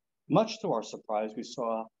 Much to our surprise, we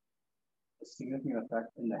saw a significant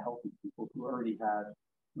effect in the healthy people who already had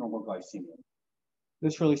normal glycemia.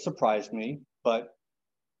 This really surprised me, but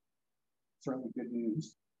certainly good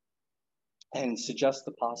news, and suggests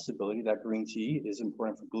the possibility that green tea is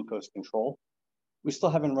important for glucose control. We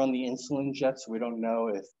still haven't run the insulin yet, so we don't know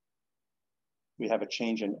if we have a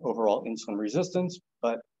change in overall insulin resistance,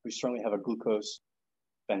 but we certainly have a glucose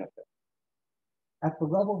benefit. At the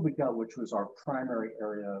level of the gut, which was our primary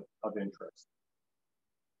area of interest,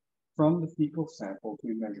 from the fecal samples,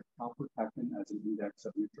 we measured calprotectin as an index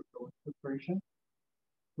of neutrophil filtration.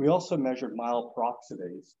 We also measured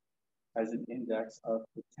myeloperoxidase as an index of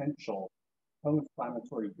potential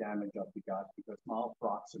pro-inflammatory damage of the gut, because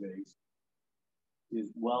myeloperoxidase is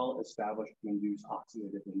well established to induce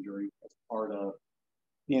oxidative injury as part of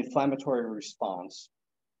the inflammatory response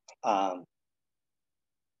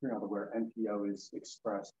you're not aware, NPO is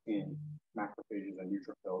expressed in macrophages and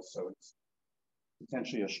neutrophils, so it's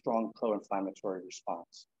potentially a strong pro-inflammatory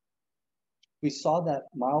response. We saw that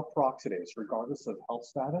mild peroxidase, regardless of health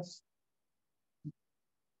status,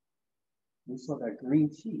 we saw that green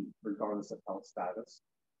tea, regardless of health status,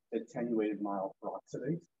 attenuated mild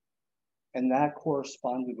peroxidase, and that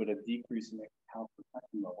corresponded with a decrease in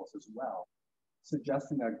calprotectin levels as well,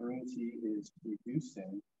 suggesting that green tea is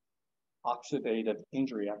reducing oxidative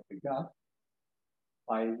injury at the gut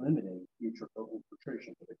by limiting neutrophil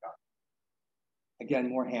infiltration to the gut. Again,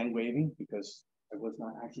 more hand waving because I was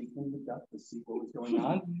not actually in the gut to see what was going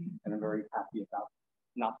on, and I'm very happy about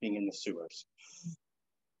not being in the sewers.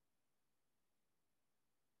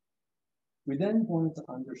 We then wanted to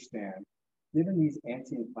understand, given these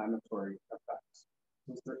anti-inflammatory effects,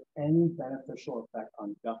 was there any beneficial effect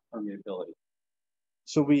on gut permeability?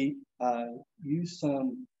 So we used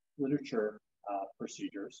some literature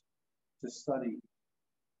procedures to study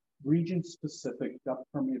region-specific gut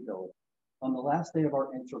permeability. On the last day of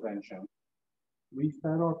our intervention, we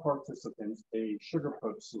fed our participants a sugar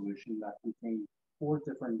probe solution that contained 4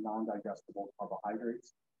 different non-digestible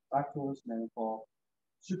carbohydrates: lactose, mannitol,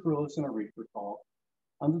 sucralose, and erythritol,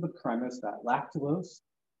 under the premise that lactose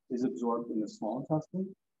is absorbed in the small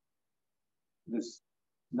intestine, it is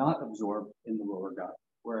not absorbed in the lower gut,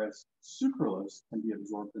 whereas sucralose can be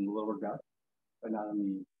absorbed in the lower gut, but not in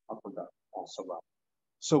the upper gut also well.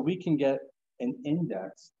 So we can get an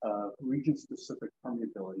index of region-specific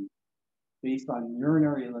permeability based on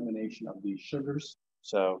urinary elimination of these sugars.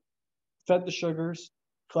 So fed the sugars,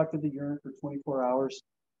 collected the urine for 24 hours,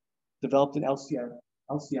 developed an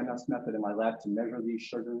LCMS method in my lab to measure these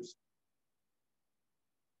sugars,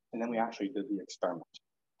 and then we actually did the experiment.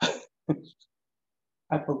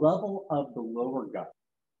 At the level of the lower gut,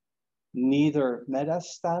 neither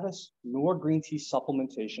Med-S status nor green tea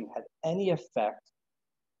supplementation had any effect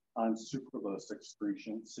on sucralose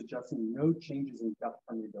excretion, suggesting no changes in gut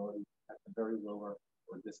permeability at the very lower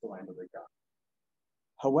or distal end of the gut.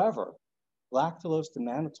 However, lactulose to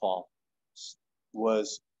mannitol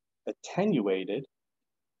was attenuated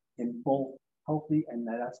in both healthy and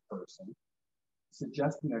Med-S persons,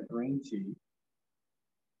 suggesting that green tea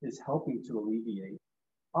is helping to alleviate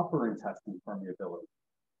upper intestine permeability.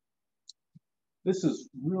 This is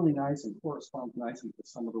really nice and corresponds nicely to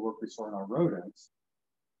some of the work we saw in our rodents,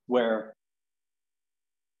 where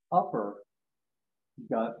upper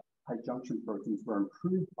gut tight junction proteins were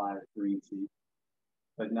improved by green tea,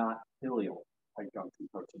 but not ileal tight junction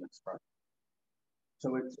protein expression.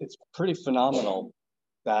 So it's pretty phenomenal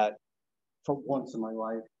that for once in my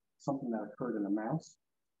life, something that occurred in a mouse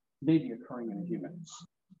may be occurring in a human.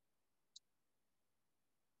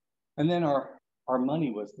 And then our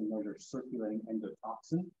money was to measure circulating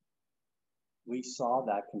endotoxin. We saw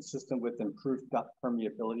that consistent with improved gut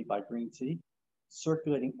permeability by green tea,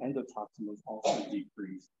 circulating endotoxin was also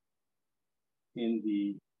decreased in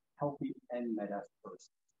the healthy and Med-S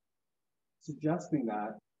persons, suggesting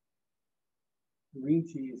that green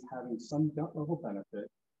tea is having some gut level benefit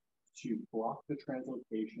to block the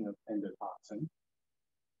translocation of endotoxin.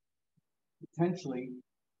 Potentially,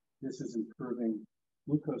 this is improving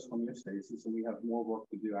glucose homeostasis, and we have more work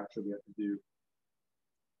to do. Actually, we have to do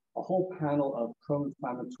a whole panel of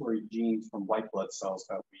pro-inflammatory genes from white blood cells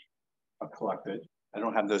that we have collected. I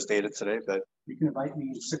don't have those data today, but you can invite me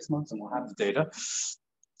in 6 months and we'll have the data.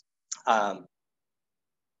 But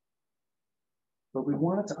we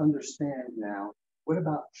wanted to understand now, what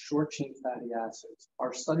about short-chain fatty acids?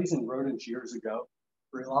 Our studies in rodents years ago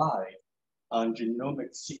relied on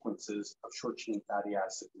genomic sequences of short-chain fatty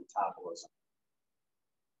acid metabolism.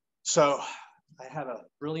 So I had a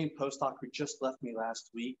brilliant postdoc who just left me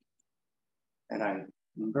last week, and I'm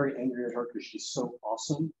very angry at her because she's so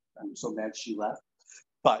awesome. I'm so mad she left,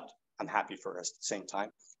 but I'm happy for her at the same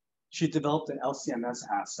time. She developed an LCMS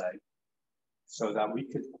assay so that we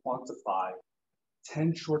could quantify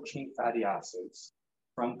 10 short-chain fatty acids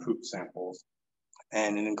from poop samples,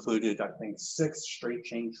 and it included, I think, 6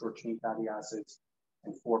 straight-chain short-chain fatty acids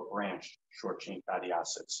and 4 branched short-chain fatty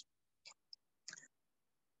acids.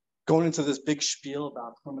 Going into this big spiel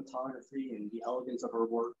about chromatography and the elegance of her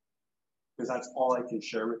work, because that's all I can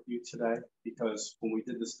share with you today, because when we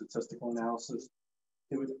did the statistical analysis,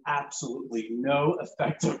 there was absolutely no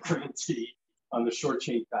effect of green tea on the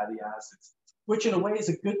short-chain fatty acids, which in a way is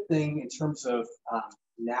a good thing in terms of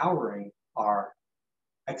narrowing our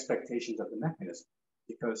expectations of the mechanism,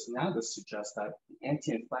 because now this suggests that the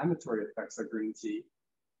anti-inflammatory effects of green tea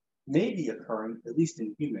may be occurring, at least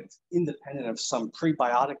in humans, independent of some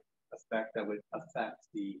prebiotic effect that would affect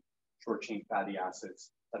the short-chain fatty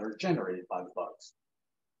acids that are generated by the bugs.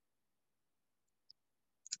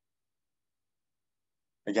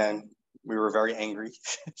 Again, we were very angry.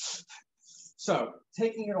 So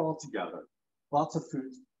taking it all together, lots of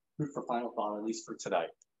food for final thought, at least for today.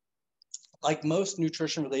 Like most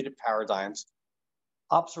nutrition-related paradigms,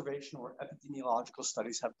 observational or epidemiological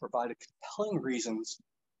studies have provided compelling reasons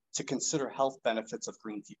to consider health benefits of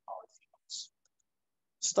green tea polyphenols.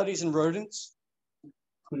 Studies in rodents,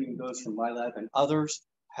 including those from my lab and others,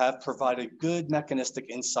 have provided good mechanistic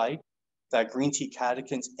insight that green tea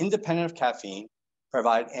catechins, independent of caffeine,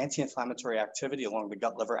 provide anti-inflammatory activity along the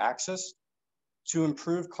gut-liver axis to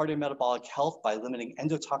improve cardiometabolic health by limiting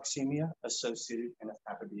endotoxemia associated with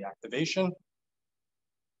NF-kappa activation.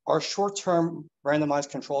 Our short-term randomized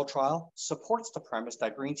control trial supports the premise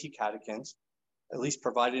that green tea catechins, at least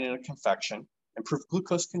provided in a confection, improve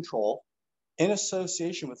glucose control in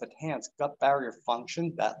association with enhanced gut barrier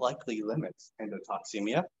function that likely limits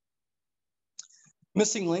endotoxemia.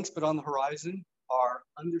 Missing links, but on the horizon, are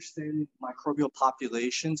understanding microbial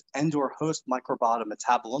populations and/or host microbiota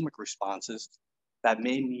metabolomic responses that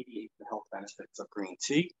may mediate the health benefits of green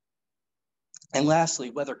tea. And lastly,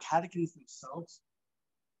 whether catechins themselves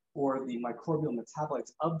or the microbial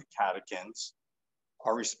metabolites of the catechins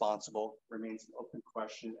are responsible remains an open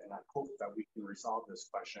question, and I hope that we can resolve this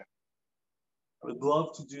question. I would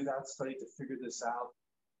love to do that study to figure this out.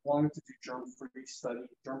 Wanted to do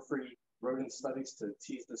germ-free rodent studies to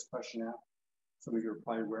tease this question out. Some of you are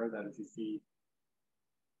probably aware that if you feed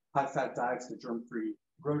high-fat diets to germ-free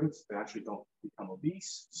rodents, they actually don't become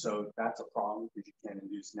obese. So that's a problem because you can't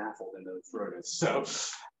induce NAFLD in those rodents. So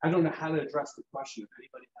I don't know how to address the question. If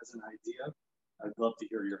anybody has an idea, I'd love to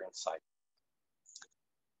hear your insight.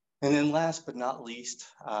 And then last but not least,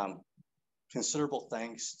 considerable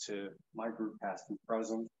thanks to my group, past and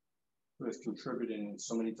present, who has contributed in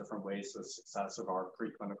so many different ways to the success of our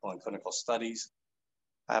preclinical and clinical studies.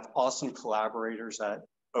 I have awesome collaborators at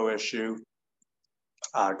OSU.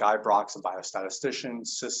 Guy Brock's a biostatistician.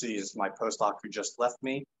 Sissy is my postdoc who just left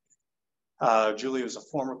me. Julie was a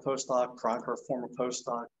former postdoc. Kronker, a former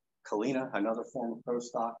postdoc. Kalina, another former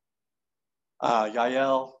postdoc.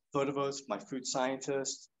 Yael Vodovos, my food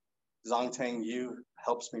scientist. Zongtang Yu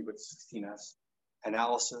helps me with 16S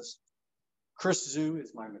analysis. Chris Zhu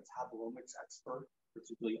is my metabolomics expert,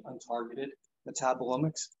 particularly untargeted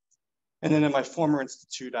metabolomics. And then in my former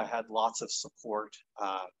institute, I had lots of support,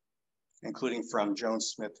 including from Joan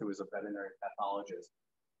Smith, who was a veterinary pathologist,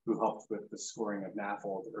 who helped with the scoring of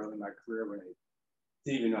NAFLD early in my career when I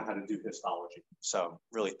didn't even know how to do histology. So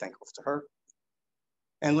really thankful to her.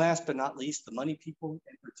 And last but not least, the money people,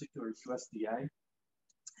 in particular USDA.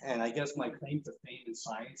 And I guess my claim to fame in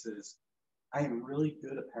science is I am really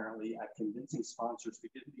good, apparently, at convincing sponsors to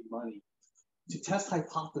give me money to test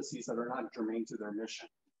hypotheses that are not germane to their mission.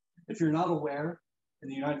 If you're not aware, in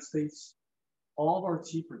the United States, all of our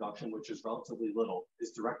tea production, which is relatively little,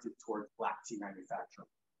 is directed toward black tea manufacturing.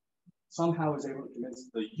 Somehow I was able to convince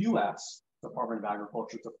the US Department of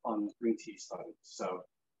Agriculture to fund green tea studies. So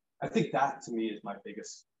I think that to me is my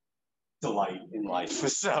biggest delight in life.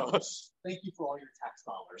 So thank you for all your tax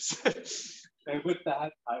dollars. And with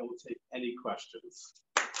that, I will take any questions.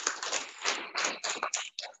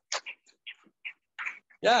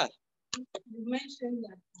 Yeah. You mentioned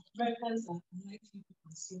that Americans are unlikely to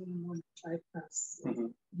consume more than 5 cups of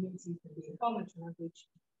green tea per day. How much on average?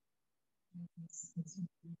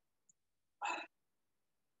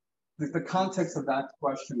 The context of that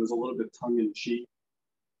question was a little bit tongue-in-cheek.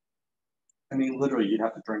 I mean, literally, you'd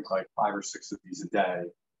have to drink like 5 or 6 of these a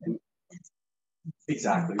day. And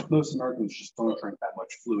exactly. Most Americans just don't drink that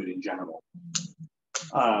much fluid in general.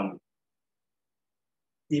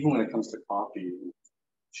 Even when it comes to coffee,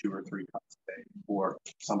 2 or 3 cups a day for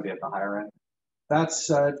somebody at the higher end. That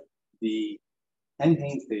said, the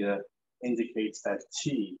NHANES data indicates that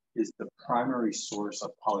tea is the primary source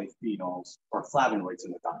of polyphenols or flavonoids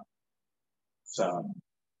in the diet. So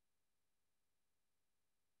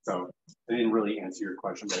I didn't really answer your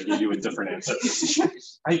question, but I gave you a different answer.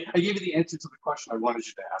 I gave you the answer to the question I wanted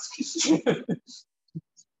you to ask.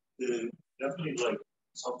 Definitely, like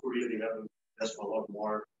South Korea, they have that's a lot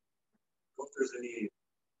more. If there's any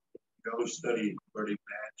study where they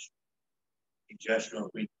match ingestion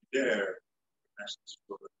of green tea there,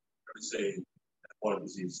 for, let's say, metabolic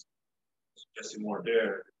disease, suggesting more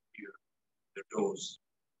there, their dose,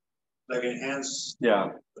 like enhance. Yeah.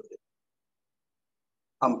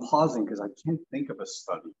 I'm pausing because I can't think of a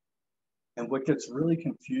study. And what gets really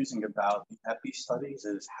confusing about the NEP studies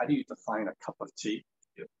is how do you define a cup of tea?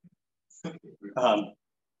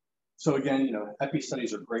 So again, EPI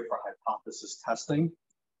studies are great for hypothesis testing.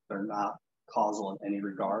 They're not causal in any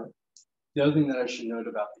regard. The other thing that I should note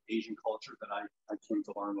about the Asian culture that I came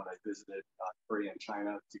to learn when I visited Korea and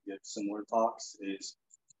China to give similar talks is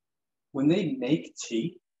when they make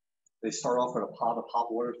tea, they start off with a pot of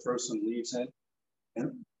hot water, throw some leaves in,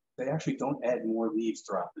 and they actually don't add more leaves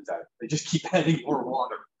throughout the day. They just keep adding more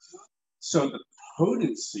water. So the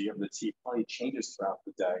potency of the tea probably changes throughout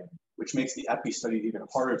the day, which makes the epi study even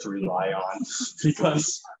harder to rely on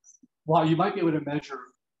because while you might be able to measure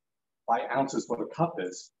by ounces what a cup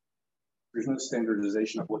is, there's no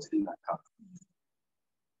standardization of what's in that cup.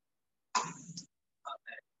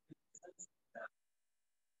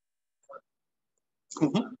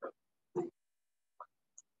 Mm-hmm.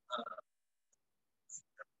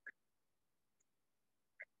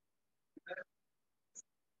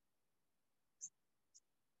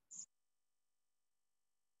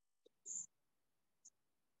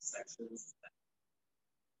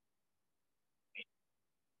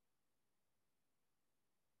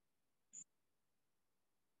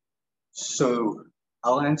 So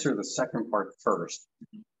I'll answer the second part first.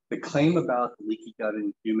 The claim about leaky gut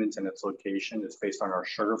in humans and its location is based on our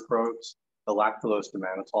sugar probes. The lactulose to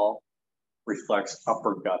mannitol reflects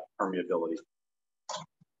upper gut permeability.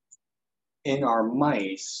 In our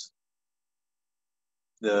mice,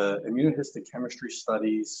 the immunohistochemistry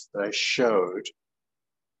studies that I showed,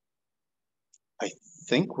 I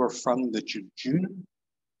think were from the jejunum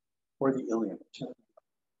or the ileum,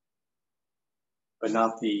 but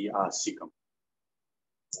not the cecum.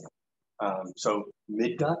 So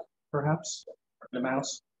midgut, perhaps, in a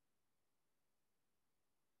mouse.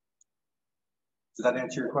 Does that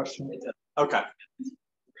answer your question? Okay.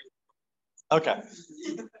 Okay.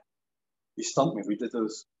 You stumped me. We did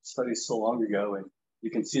those studies so long ago, and you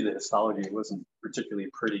can see the histology wasn't particularly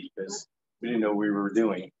pretty because we didn't know what we were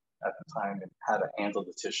doing at the time and how to handle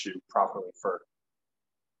the tissue properly for.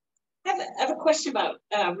 I have a question about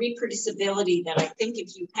reproducibility that I think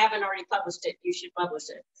if you haven't already published it, you should publish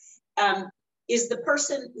it. Is the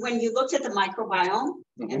person, when you looked at the microbiome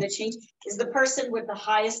and the change, is the person with the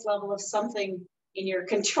highest level of something in your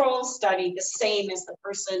control study the same as the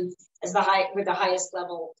person with the highest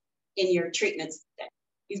level in your treatments?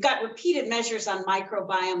 You've got repeated measures on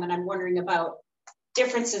microbiome, and I'm wondering about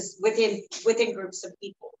differences within groups of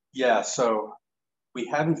people. Yeah, so we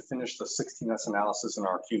haven't finished the 16S analysis in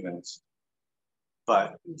our humans,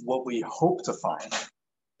 but what we hope to find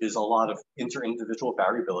is a lot of inter-individual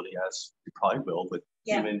variability, as you probably will with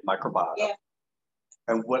human microbiota. Yeah.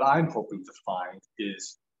 And what I'm hoping to find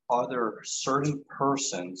is, are there certain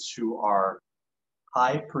persons who are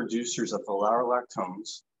high producers of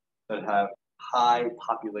lactones that have high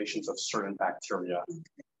populations of certain bacteria,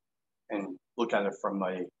 and look at it from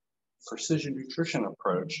a precision nutrition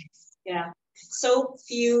approach. Yeah. So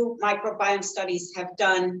few microbiome studies have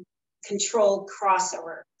done controlled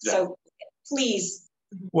crossover. Yeah. So please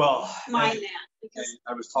mind that. Because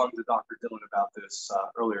I was talking to Dr. Dillon about this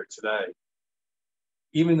earlier today.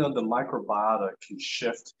 Even though the microbiota can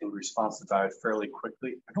shift in response to diet fairly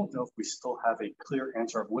quickly, I don't know if we still have a clear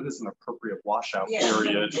answer of what is an appropriate washout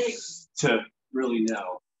period to really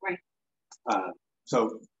know. Right.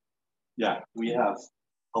 So, yeah, we have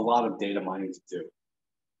a lot of data mining to do.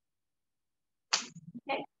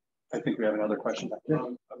 Okay. I think we have another question back here.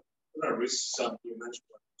 Something you mentioned,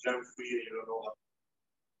 germ-free, you don't know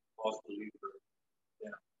how to leave. Yeah.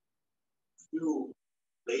 You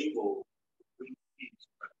label green teas,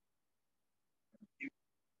 right?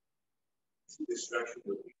 Distraction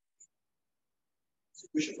with the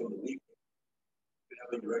secretion from the leaf. You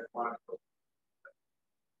have a direct marker.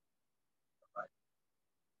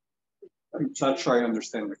 I'm not sure I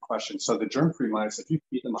understand the question. So the germ-free mice, if you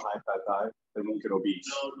feed them a high-fat diet, they won't get obese.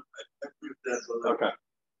 No, I agree with that. Okay.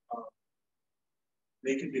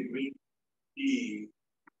 Making the green tea,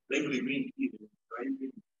 label the green tea, right?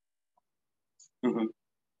 You're going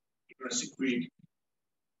to secrete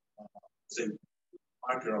say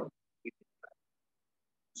marker of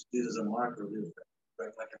this is a marker of this, right?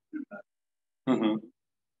 Like a food map.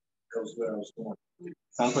 That was where I was going.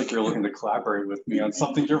 Sounds like you're looking to collaborate with me on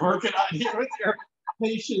something you're working on here with your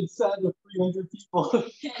patient set of 300 people.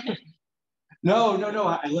 No.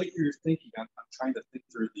 I like what you're thinking. I'm trying to think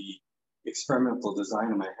through the experimental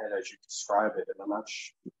design in my head as you describe it, and I'm not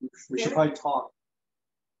sure. We should probably talk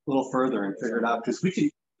a little further and figure it out, because we can.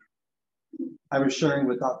 I was sharing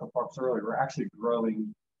with Dr. Parks earlier, we're actually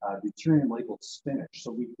growing deuterium labeled spinach.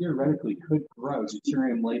 So we theoretically could grow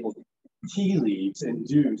deuterium labeled tea leaves and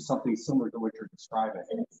do something similar to what you're describing.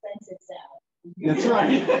 An expensive salad. That's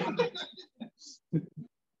right.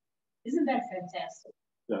 Isn't that fantastic?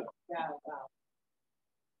 Yeah. Wow.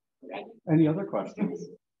 Right. Any other questions?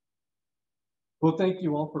 Well, thank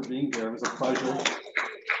you all for being here. It was a pleasure.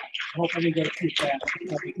 I hope I didn't get too fast.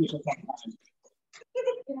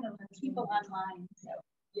 People online, so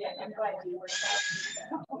yeah, I'm glad you were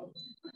out.